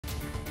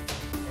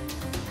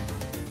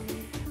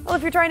Well,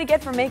 if you're trying to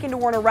get from Macon to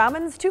Warner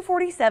Robins,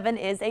 247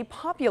 is a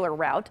popular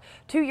route.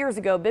 2 years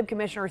ago, BIB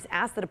commissioners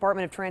asked the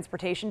Department of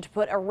Transportation to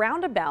put a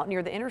roundabout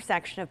near the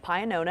intersection of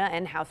Pianona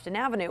and Houston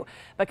Avenue,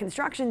 but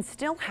construction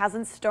still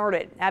hasn't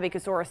started. Abby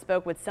Casora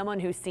spoke with someone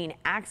who's seen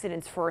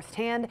accidents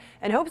firsthand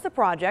and hopes the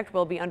project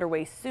will be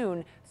underway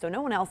soon so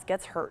no one else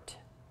gets hurt.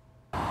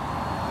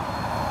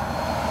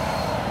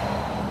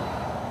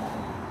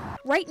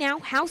 Right now,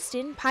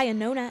 Houston,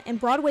 Pianona, and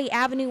Broadway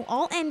Avenue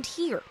all end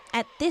here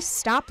at this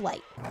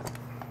stoplight.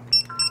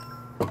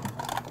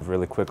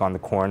 Really quick on the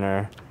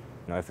corner.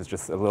 You know, if it's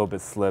just a little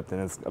bit slipped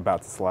and it's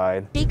about to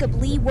slide. Jacob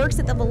Lee works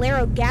at the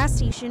Valero gas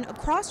station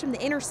across from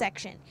the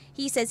intersection.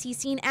 He says he's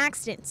seen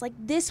accidents like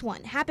this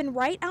one happen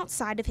right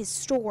outside of his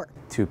store.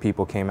 2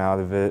 people came out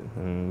of it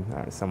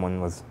and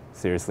someone was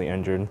seriously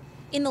injured.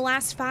 In the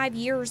last 5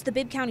 years, the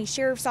Bibb County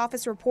Sheriff's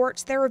Office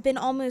reports there have been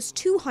almost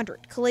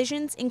 200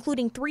 collisions,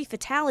 including 3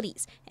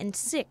 fatalities and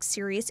 6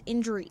 serious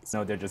injuries.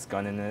 No, they're just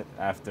gunning it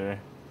after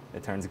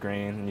it turns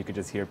green, and you could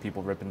just hear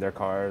people ripping their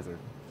cars, or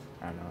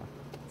I don't know,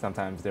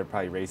 sometimes they're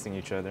probably racing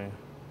each other.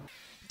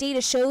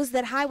 Data shows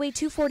that Highway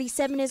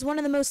 247 is one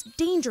of the most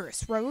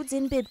dangerous roads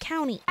in Bibb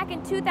County. Back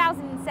in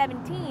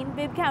 2017,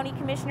 Bibb County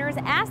commissioners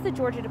asked the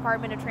Georgia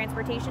Department of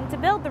Transportation to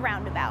build the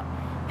roundabout.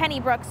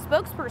 Penny Brooks,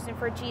 spokesperson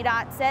for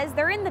GDOT, says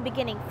they're in the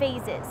beginning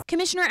phases.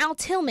 Commissioner Al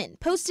Tillman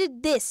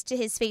posted this to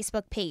his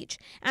Facebook page,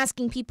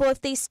 asking people if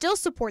they still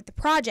support the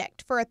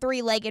project for a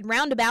 3-legged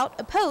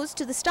roundabout opposed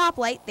to the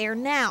stoplight there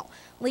now.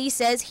 Lee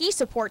says he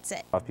supports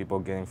it. People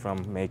getting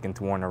from Macon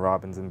to Warner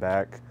Robins and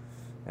back,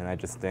 and I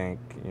just think,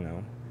 you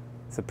know,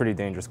 it's a pretty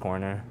dangerous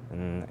corner,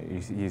 and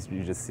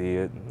you just see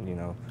it. You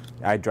know,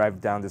 I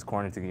drive down this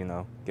corner to, you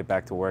know, get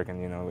back to work,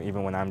 and, you know,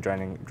 even when I'm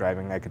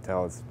driving, I could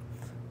tell it's,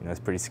 you know, it's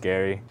pretty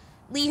scary.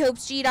 Lee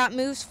hopes GDOT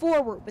moves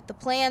forward with the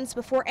plans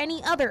before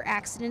any other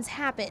accidents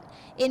happen.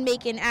 In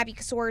Macon, Abby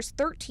Casora's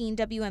 13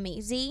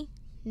 WMAZ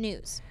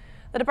News.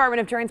 The Department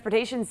of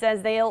Transportation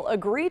says they'll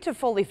agree to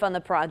fully fund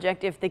the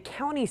project if the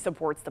county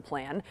supports the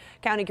plan.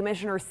 County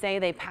commissioners say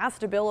they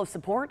passed a bill of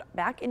support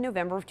back in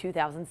November of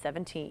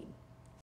 2017.